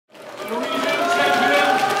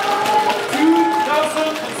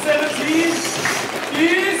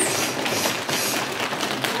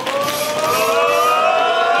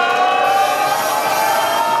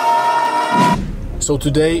So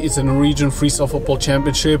today it's a Norwegian Freestyle Football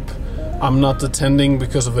Championship. I'm not attending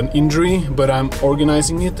because of an injury, but I'm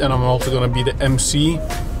organizing it and I'm also gonna be the MC.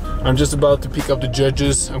 I'm just about to pick up the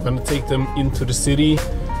judges. I'm gonna take them into the city,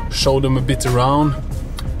 show them a bit around.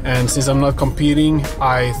 And since I'm not competing,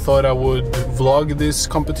 I thought I would vlog this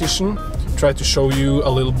competition, try to show you a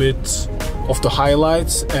little bit of the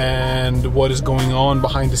highlights and what is going on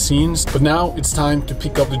behind the scenes. But now it's time to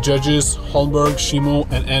pick up the judges. Holberg, Shimo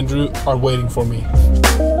and Andrew are waiting for me.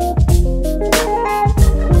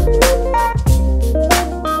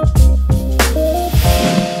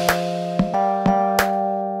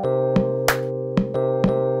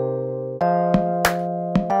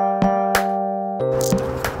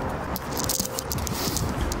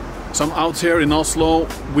 So I'm out here in Oslo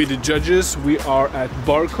with the judges. We are at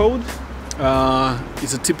Barcode.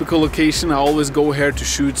 It's a typical location. I always go here to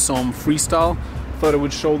shoot some freestyle. Thought I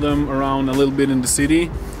would show them around a little bit in the city.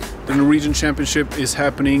 The Norwegian Championship is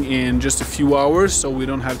happening in just a few hours, so we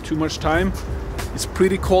don't have too much time. It's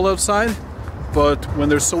pretty cold outside, but when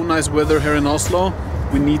there's so nice weather here in Oslo,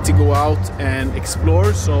 we need to go out and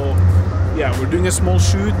explore. So yeah, we're doing a small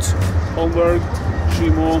shoot. Holberg,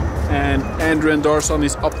 Shimo and Andrew and Darson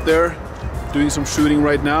is up there doing some shooting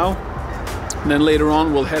right now. And then later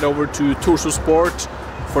on we'll head over to Torso Sport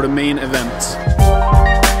for the main event.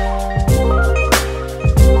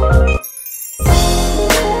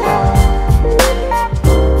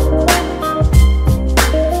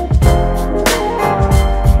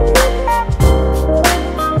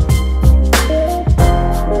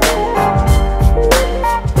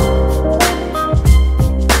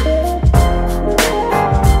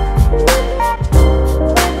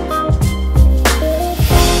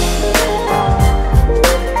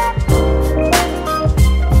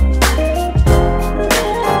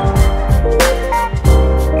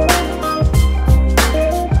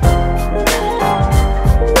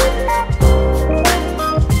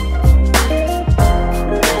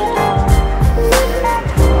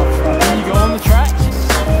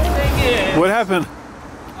 What happened?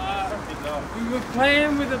 We were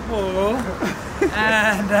playing with the ball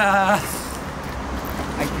and I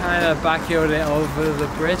kind of backheeled it over the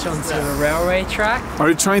bridge onto the railway track. Are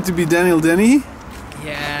you trying to be Daniel Denny?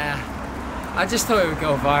 Yeah, I just thought it would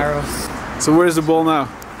go viral. So where's the ball now?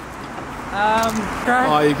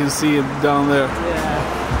 Oh, you can see it down there.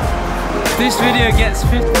 Yeah. If this video gets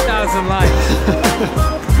 50,000 likes,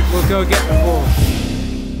 we'll go get the ball.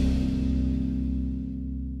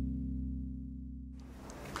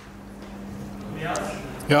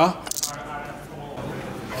 Ja.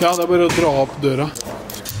 Ja, det er bare å dra opp døra.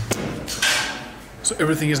 So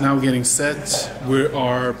everything is now getting set. We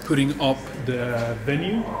are putting up the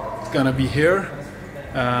venue. It's gonna be here.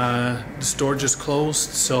 The store just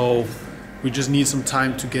closed, so we just need some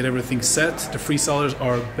time to get everything set. The freestylers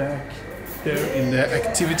are back there in the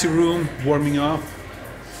activity room, warming up.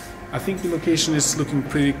 I think the location is looking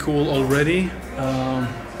pretty cool already.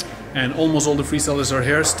 And almost all the freestylers are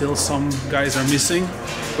here. Still some guys are missing,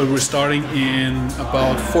 but we're starting in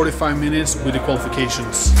about 45 minutes with the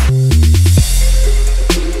qualifications.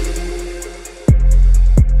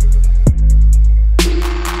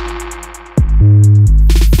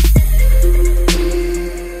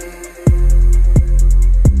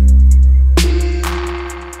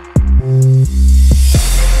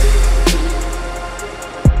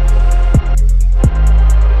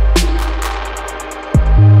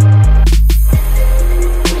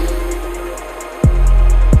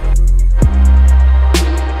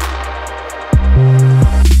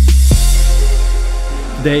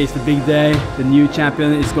 Today is the big day. The new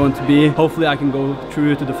champion is going to be. Hopefully I can go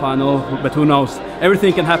through to the final, but who knows?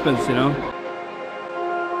 Everything can happen, you know.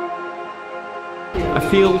 I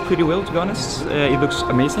feel pretty well, to be honest. It looks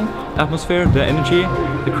amazing. The atmosphere, the energy,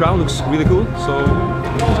 the crowd looks really cool. So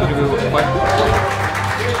it's going to be quite.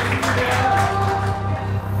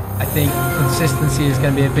 I think consistency is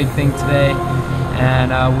going to be a big thing today,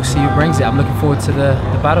 and we'll see who brings it. I'm looking forward to the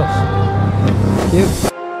battles. Thank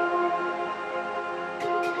you.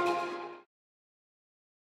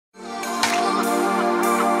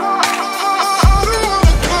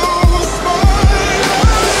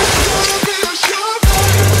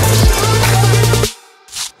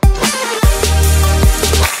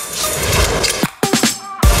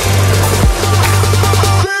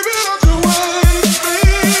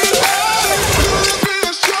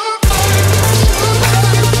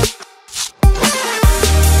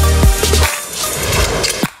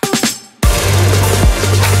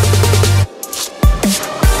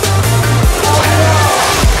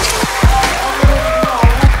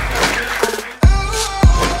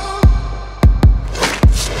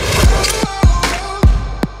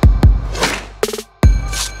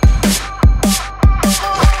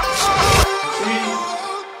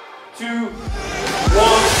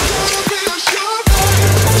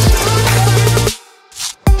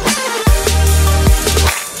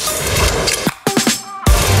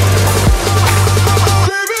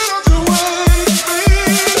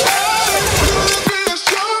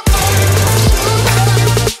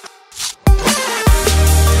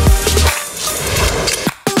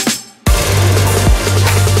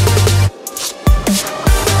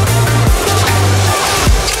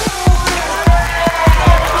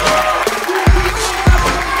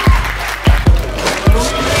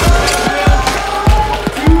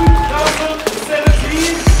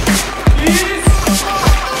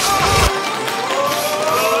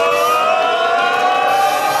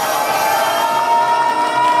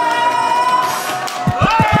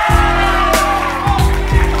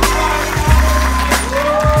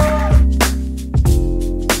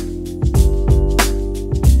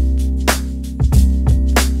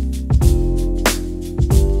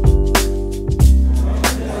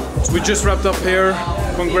 we just wrapped up here.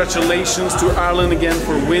 Congratulations to Ireland again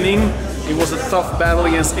for winning. It was a tough battle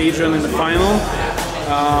against Adrian in the final.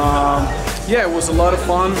 Yeah, it was a lot of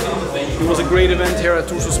fun. It was a great event here at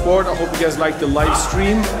Torso Sport. I hope you guys liked the live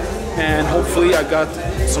stream, and hopefully I got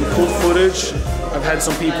some cool footage. I've had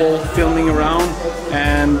some people filming around,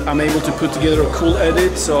 and I'm able to put together a cool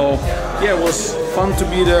edit. So yeah, it was fun to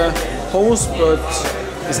be the host, but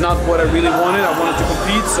it's not what I really wanted. I wanted to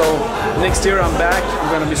compete, so next year I'm back.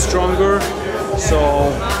 I'm gonna be stronger. So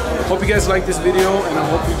hope you guys like this video, and I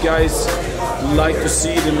hope you guys like to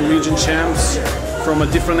see the Norwegian champs from a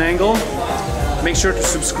different angle. Make sure to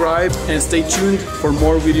subscribe and stay tuned for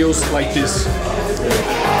more videos like this.